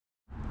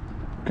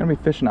Gonna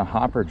be fishing a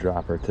hopper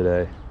dropper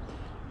today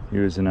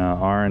using an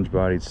orange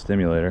bodied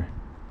stimulator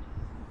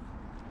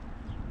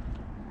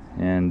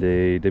and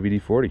a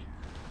WD-40.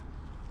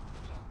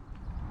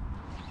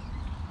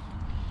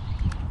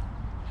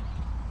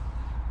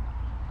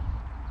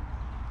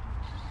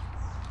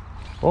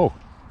 Oh,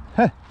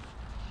 heh.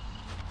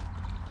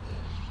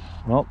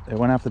 Well, it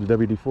went after the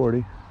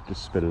WD-40,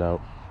 just spit it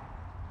out.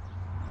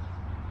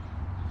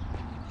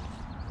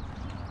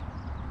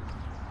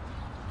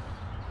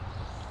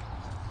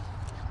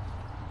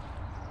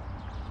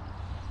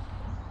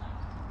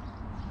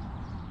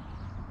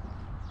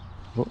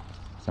 Oh,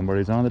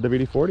 somebody's on the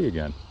WD-40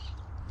 again.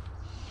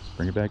 Let's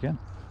bring it back in.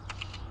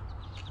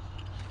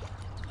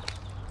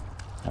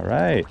 All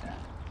right.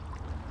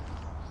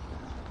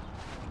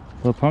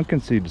 Little pumpkin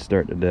seed to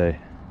start today.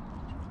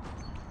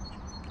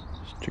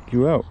 Just check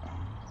you out.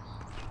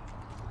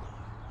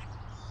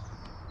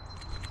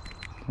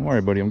 Don't worry,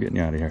 buddy, I'm getting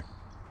you out of here.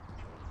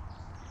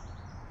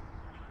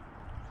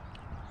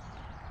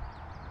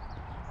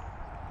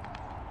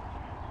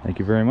 Thank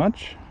you very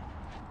much.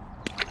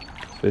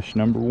 Fish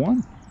number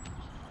one.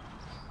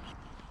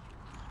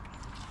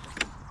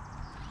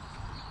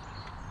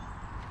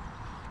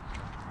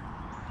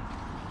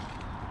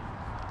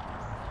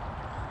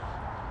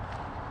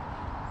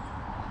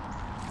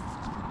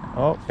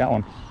 Oh, got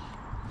one.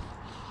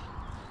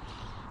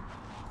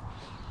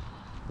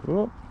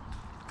 Oh,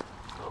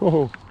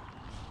 oh,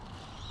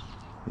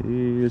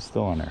 he is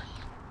still on there.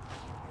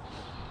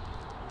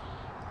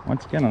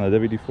 Once again on the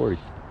WD-40.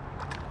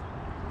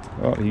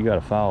 Oh, he got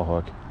a foul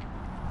hook.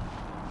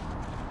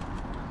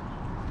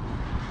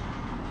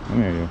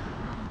 Come here, you.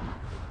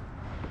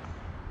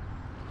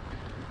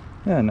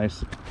 Yeah,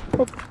 nice.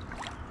 Oh,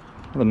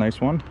 another nice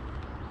one.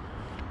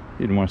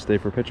 You didn't want to stay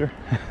for a picture.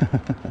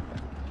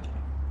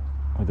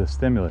 With the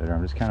stimulator,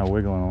 I'm just kind of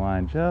wiggling the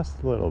line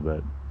just a little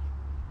bit,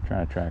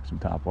 trying to track some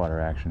top water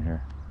action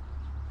here.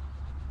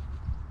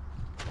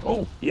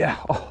 Oh yeah,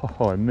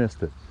 oh, I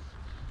missed it.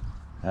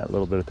 That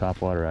little bit of top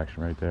water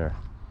action right there.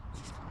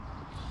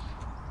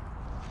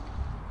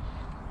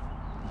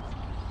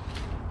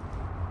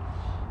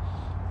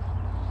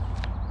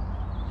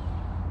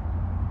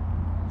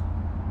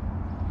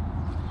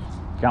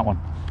 Got one.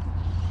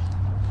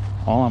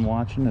 All I'm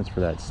watching is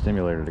for that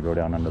stimulator to go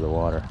down under the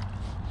water.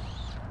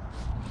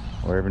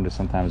 Or even just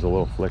sometimes a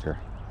little flicker.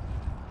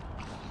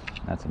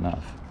 That's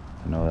enough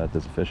to know that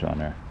there's a fish on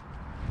there.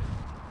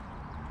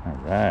 All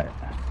right.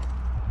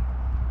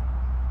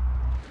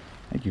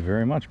 Thank you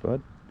very much,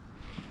 bud.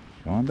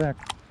 Go on back.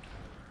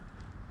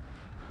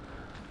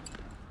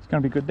 It's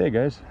gonna be a good day,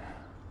 guys.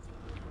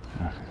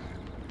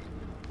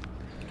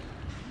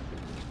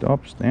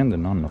 Stop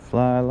standing on the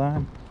fly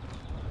line.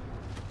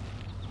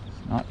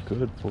 It's not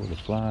good for the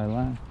fly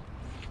line.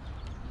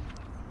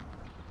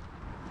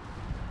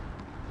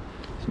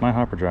 My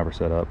hopper dropper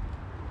setup.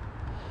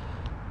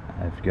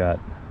 I've got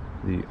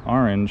the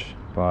orange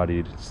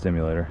bodied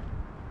stimulator.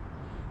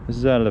 This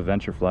is out of the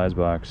Venture Flies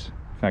box.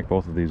 In fact,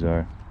 both of these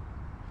are.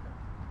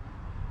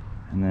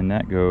 And then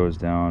that goes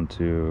down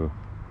to,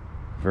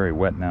 very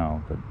wet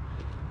now, but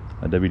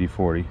a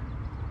WD-40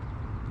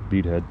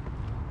 bead head.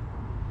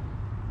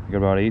 I got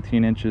about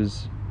 18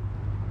 inches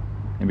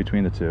in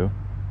between the two.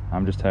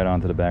 I'm just tied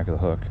onto the back of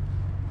the hook.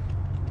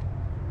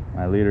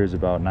 My leader is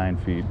about 9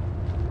 feet,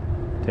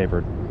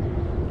 tapered.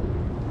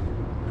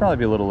 Probably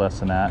be a little less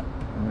than that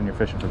when you're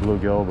fishing for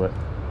bluegill, but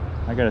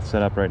I got it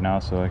set up right now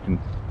so I can,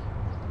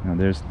 you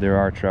know, there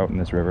are trout in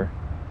this river,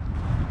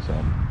 so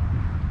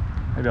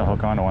maybe I'll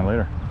hook onto one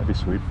later. That'd be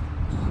sweet.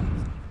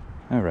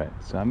 All right,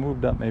 so I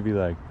moved up maybe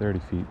like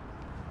 30 feet.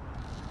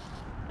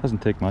 Doesn't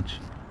take much.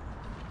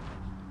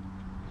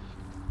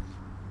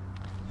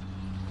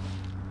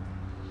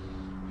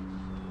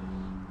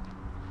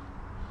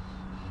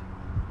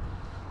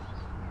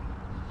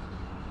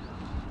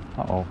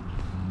 Uh-oh.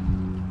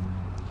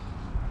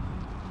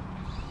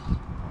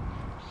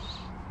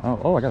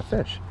 Oh, I got a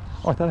fish.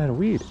 Oh, I thought I had a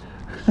weed.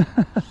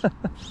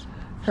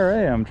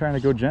 Hooray, I'm trying to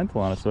go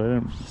gentle on it so I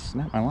didn't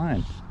snap my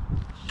line.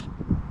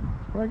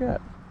 What do I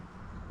got?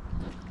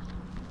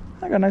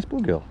 I got a nice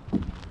bluegill.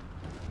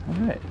 All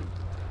right.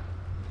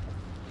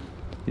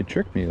 You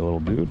tricked me, little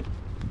dude.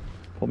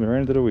 Pulled me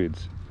right into the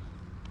weeds.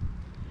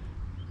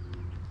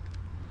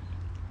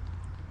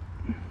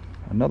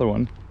 Another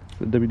one,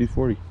 the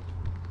WD-40.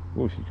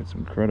 Oh, you got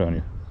some crud on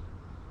you.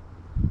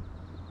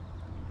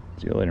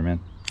 See you later, man.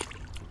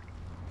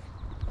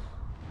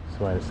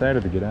 So I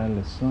decided to get out of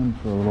the sun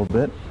for a little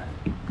bit.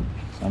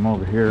 So I'm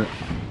over here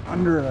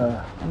under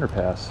a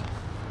underpass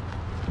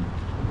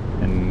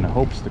in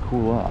hopes to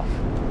cool off.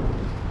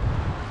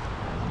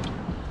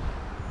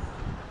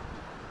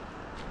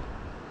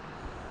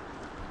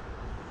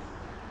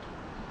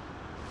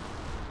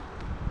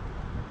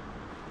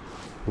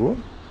 Whoop,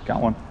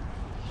 got one.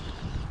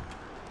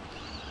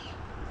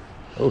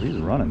 Oh, he's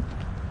running.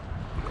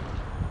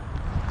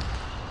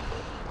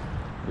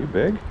 Are you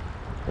big?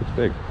 That's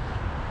big.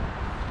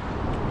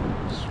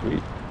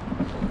 Sweet.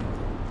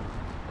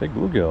 Big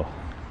bluegill.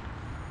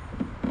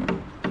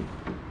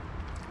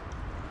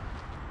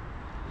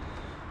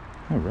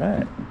 All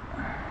right.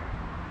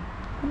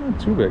 Not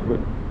too big, but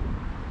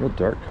real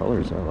dark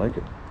colors. I like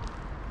it.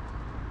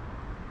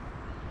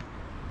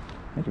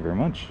 Thank you very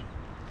much.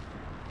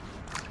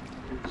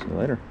 See you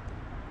later.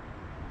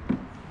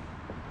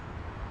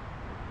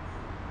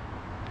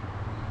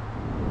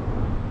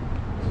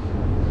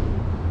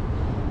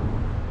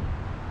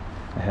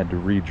 I had to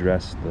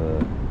redress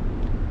the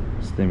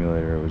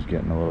stimulator. It was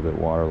getting a little bit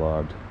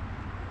waterlogged.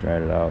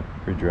 Dried it out,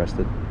 redressed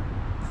it.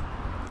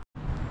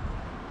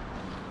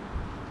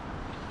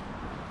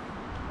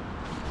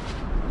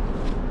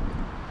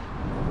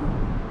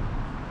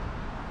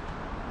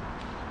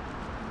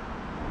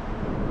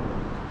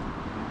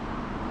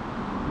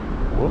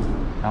 Whoa,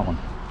 that one.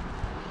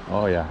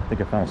 Oh yeah, I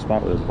think I found a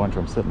spot where there's a bunch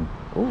of them sitting.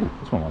 Oh,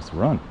 this one wants to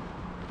run.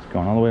 It's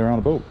going all the way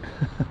around the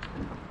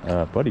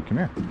boat. Buddy, come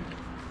here.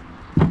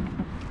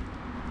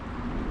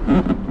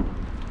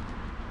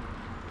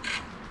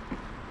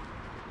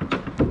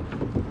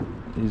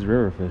 These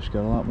river fish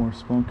got a lot more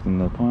spunk than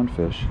the pond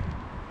fish.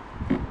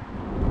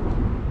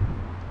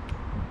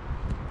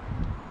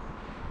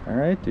 All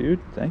right, dude,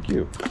 thank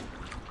you.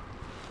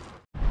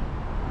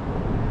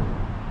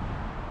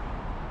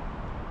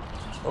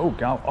 Oh,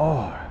 God,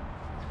 oh.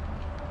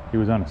 He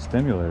was on a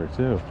stimulator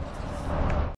too.